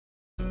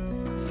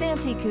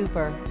Santee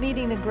Cooper,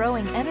 meeting the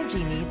growing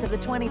energy needs of the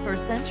 21st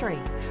century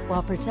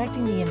while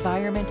protecting the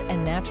environment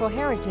and natural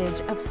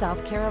heritage of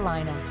South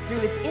Carolina through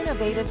its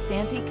innovative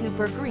Santee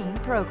Cooper Green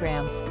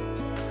programs.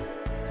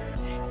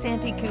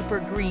 Santee Cooper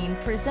Green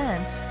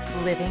presents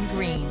Living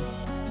Green.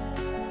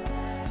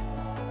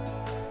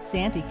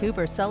 Santee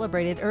Cooper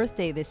celebrated Earth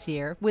Day this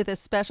year with a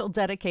special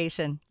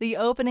dedication, the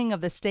opening of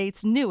the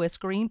state's newest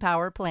green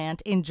power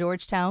plant in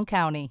Georgetown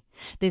County.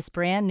 This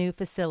brand new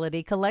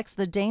facility collects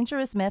the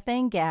dangerous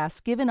methane gas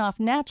given off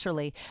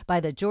naturally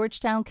by the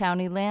Georgetown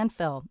County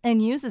Landfill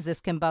and uses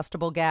this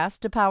combustible gas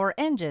to power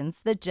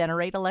engines that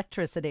generate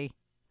electricity.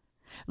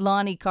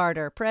 Lonnie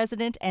Carter,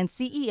 President and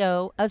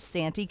CEO of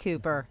Santee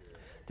Cooper.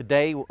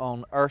 Today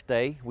on Earth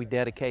Day, we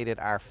dedicated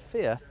our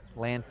 5th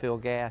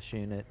landfill gas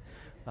unit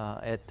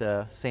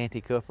at Santee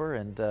Cooper,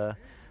 and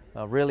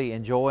really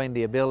enjoying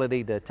the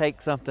ability to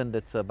take something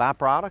that's a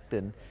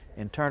byproduct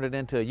and turn it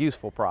into a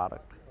useful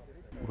product.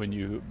 When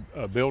you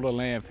build a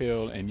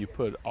landfill and you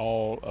put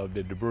all of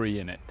the debris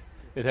in it,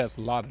 it has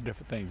a lot of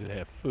different things. It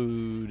has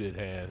food, it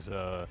has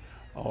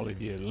all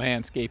of your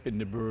landscaping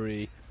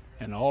debris,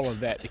 and all of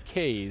that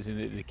decays,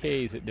 and it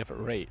decays at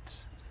different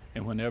rates.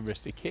 And whenever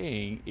it's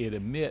decaying, it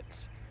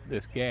emits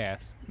this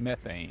gas,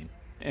 methane.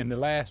 In the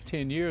last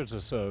 10 years or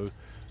so,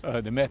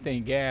 the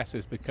methane gas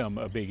has become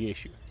a big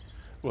issue.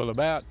 Well,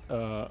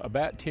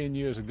 about 10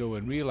 years ago,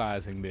 in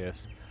realizing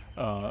this,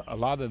 a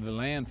lot of the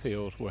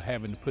landfills were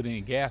having to put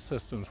in gas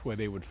systems where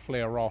they would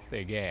flare off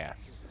their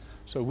gas.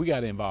 So we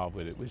got involved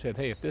with it. We said,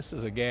 hey, if this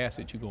is a gas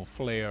that you're going to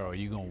flare or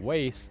you're going to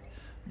waste,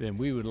 then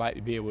we would like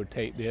to be able to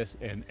take this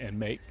and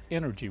make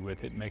energy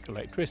with it, make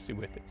electricity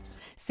with it.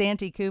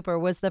 Santee Cooper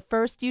was the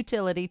first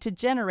utility to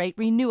generate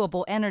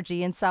renewable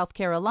energy in South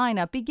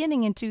Carolina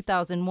beginning in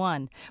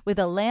 2001 with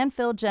a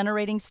landfill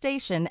generating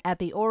station at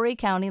the Horry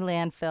County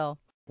Landfill.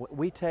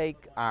 We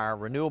take our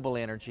renewable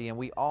energy and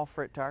we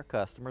offer it to our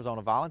customers on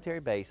a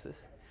voluntary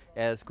basis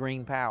as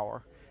green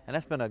power. And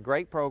that's been a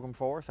great program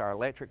for us. Our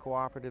electric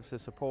cooperatives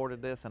have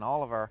supported this, and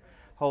all of our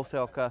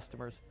wholesale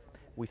customers.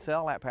 We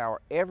sell that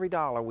power. Every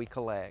dollar we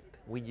collect,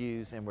 we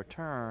use in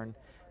return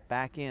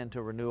back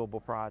into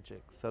renewable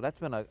projects. So that's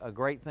been a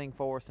great thing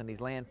for us, and these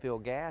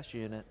landfill gas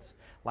units,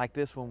 like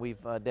this one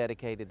we've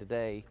dedicated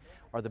today,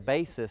 are the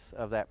basis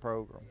of that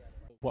program.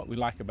 What we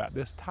like about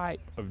this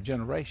type of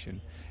generation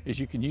is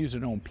you can use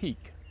it on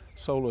peak.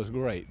 Solar is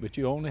great, but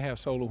you only have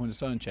solar when the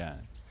sun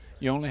shines.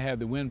 You only have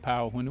the wind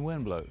power when the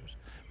wind blows.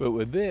 But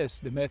with this,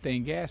 the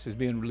methane gas is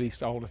being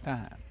released all the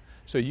time.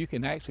 So you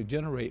can actually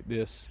generate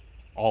this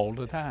all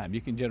the time.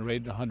 You can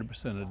generate it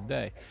 100% of the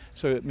day.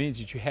 So it means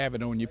that you have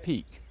it on your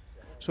peak.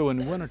 So in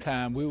the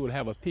wintertime, we would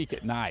have a peak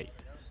at night,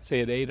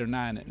 say at 8 or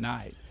 9 at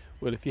night.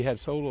 Well, if you had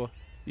solar,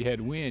 you had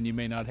wind, you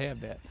may not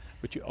have that,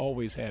 but you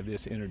always have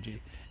this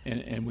energy.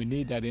 And we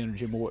need that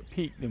energy more at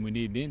peak than we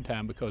need in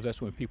time, because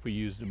that's when people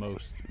use the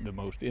most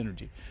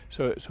energy.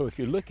 So if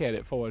you look at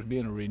it for as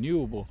being a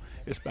renewable,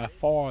 it's by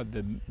far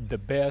the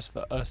best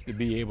for us to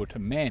be able to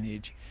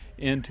manage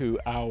into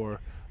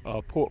our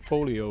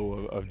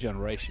portfolio of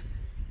generation.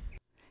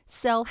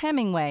 Sel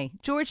Hemingway,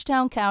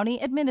 Georgetown County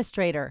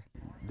Administrator.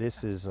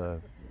 This is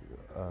a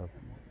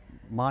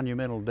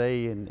monumental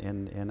day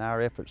in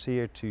our efforts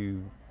here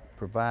to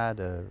provide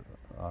a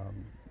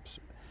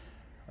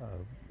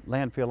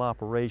landfill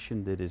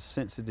operation that is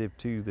sensitive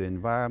to the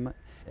environment,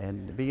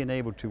 and being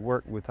able to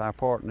work with our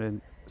partner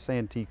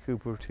Santee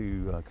Cooper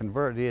to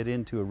convert it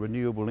into a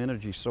renewable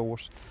energy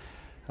source,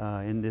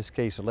 in this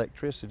case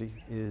electricity,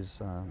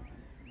 is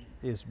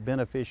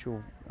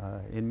beneficial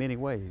in many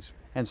ways.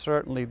 And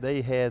certainly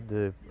they had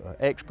the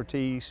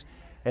expertise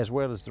as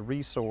well as the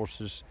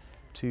resources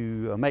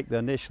to make the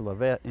initial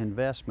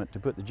investment to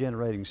put the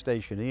generating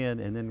station in,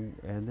 and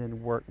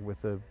then work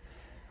with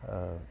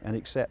an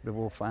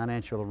acceptable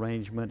financial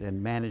arrangement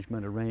and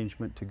management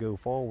arrangement to go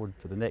forward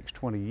for the next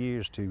 20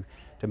 years to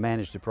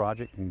manage the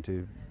project and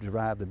to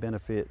derive the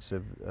benefits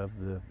of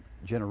the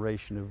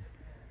generation of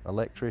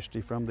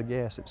electricity from the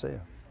gas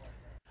itself.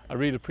 I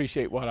really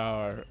appreciate what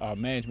our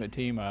management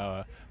team,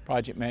 our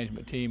project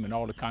management team, and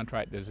all the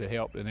contractors that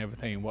helped and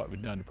everything, what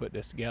we've done to put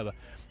this together.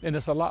 And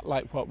it's a lot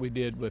like what we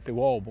did with the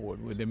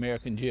wallboard, with the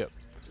American Gyp.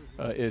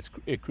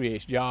 It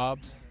creates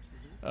jobs,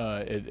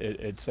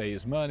 it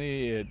saves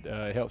money, it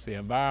helps the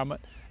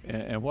environment,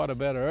 and what a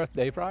better Earth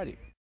Day project.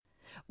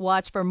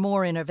 Watch for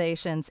more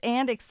innovations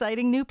and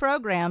exciting new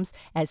programs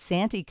as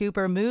Santee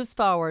Cooper moves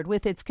forward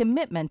with its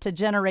commitment to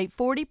generate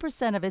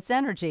 40% of its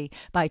energy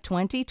by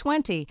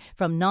 2020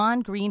 from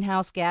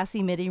non-greenhouse gas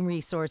emitting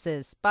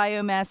resources,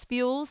 biomass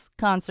fuels,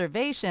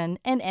 conservation,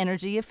 and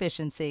energy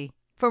efficiency.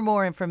 For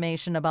more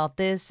information about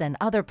this and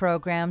other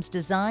programs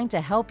designed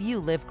to help you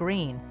live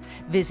green,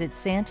 visit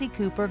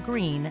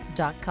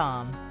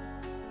santeecoopergreen.com.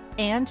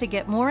 And to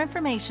get more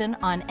information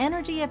on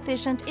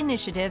energy-efficient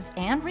initiatives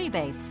and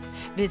rebates,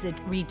 visit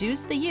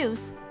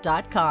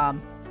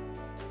reducetheuse.com.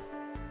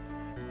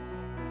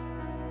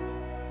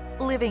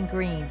 Living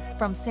Green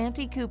from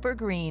Santee Cooper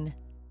Green.